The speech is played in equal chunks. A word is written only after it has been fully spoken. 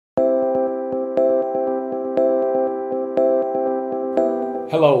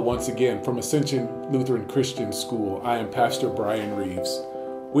Hello once again from Ascension Lutheran Christian School. I am Pastor Bryan Reeves.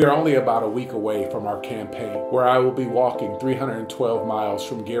 We are only about a week away from our campaign, where I will be walking 312 miles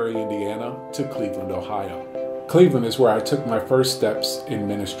from Gary, Indiana to Cleveland, Ohio. Cleveland is where I took my first steps in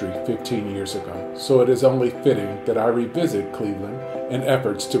ministry 15 years ago, so it is only fitting that I revisit Cleveland in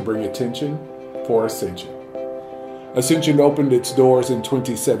efforts to bring attention for Ascension. Ascension opened its doors in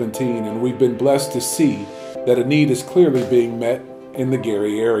 2017, and we've been blessed to see that a need is clearly being met in the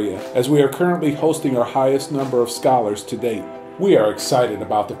Gary area, as we are currently hosting our highest number of scholars to date. We are excited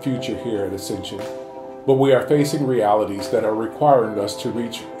about the future here at Ascension, but we are facing realities that are requiring us to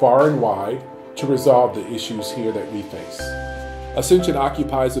reach far and wide to resolve the issues here that we face. Ascension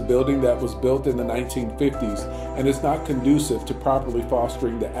occupies a building that was built in the 1950s and is not conducive to properly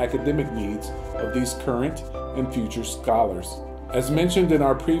fostering the academic needs of these current and future scholars. As mentioned in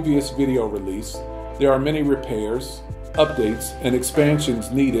our previous video release, there are many repairs, updates, and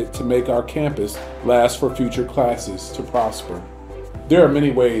expansions needed to make our campus last for future classes to prosper. There are many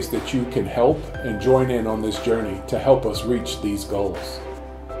ways that you can help and join in on this journey to help us reach these goals.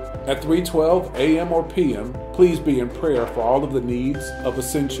 At 3:12 a.m. or p.m., please be in prayer for all of the needs of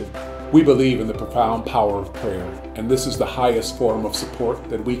Ascension. We believe in the profound power of prayer, and this is the highest form of support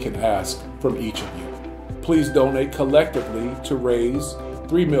that we can ask from each of you. Please donate collectively to raise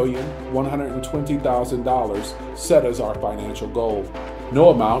 $3,120,000 set as our financial goal.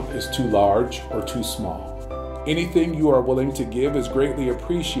 No amount is too large or too small. Anything you are willing to give is greatly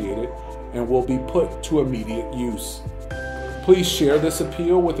appreciated and will be put to immediate use. Please share this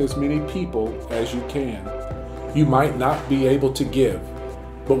appeal with as many people as you can. You might not be able to give,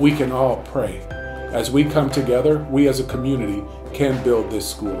 but we can all pray. As we come together, we as a community can build this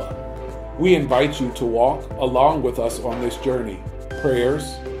school up. We invite you to walk along with us on this journey.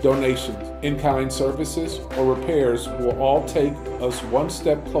 Prayers, donations, in-kind services, or repairs will all take us one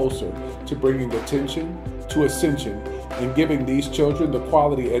step closer to bringing attention to Ascension and giving these children the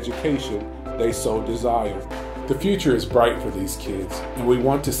quality education they so desire. The future is bright for these kids, and we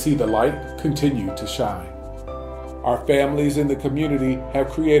want to see the light continue to shine. Our families in the community have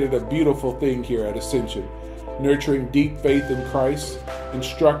created a beautiful thing here at Ascension, nurturing deep faith in Christ,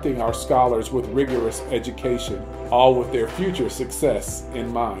 instructing our scholars with rigorous education, all with their future success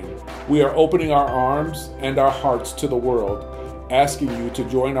in mind. We are opening our arms and our hearts to the world, asking you to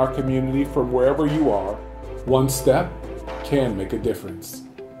join our community from wherever you are. One step can make a difference.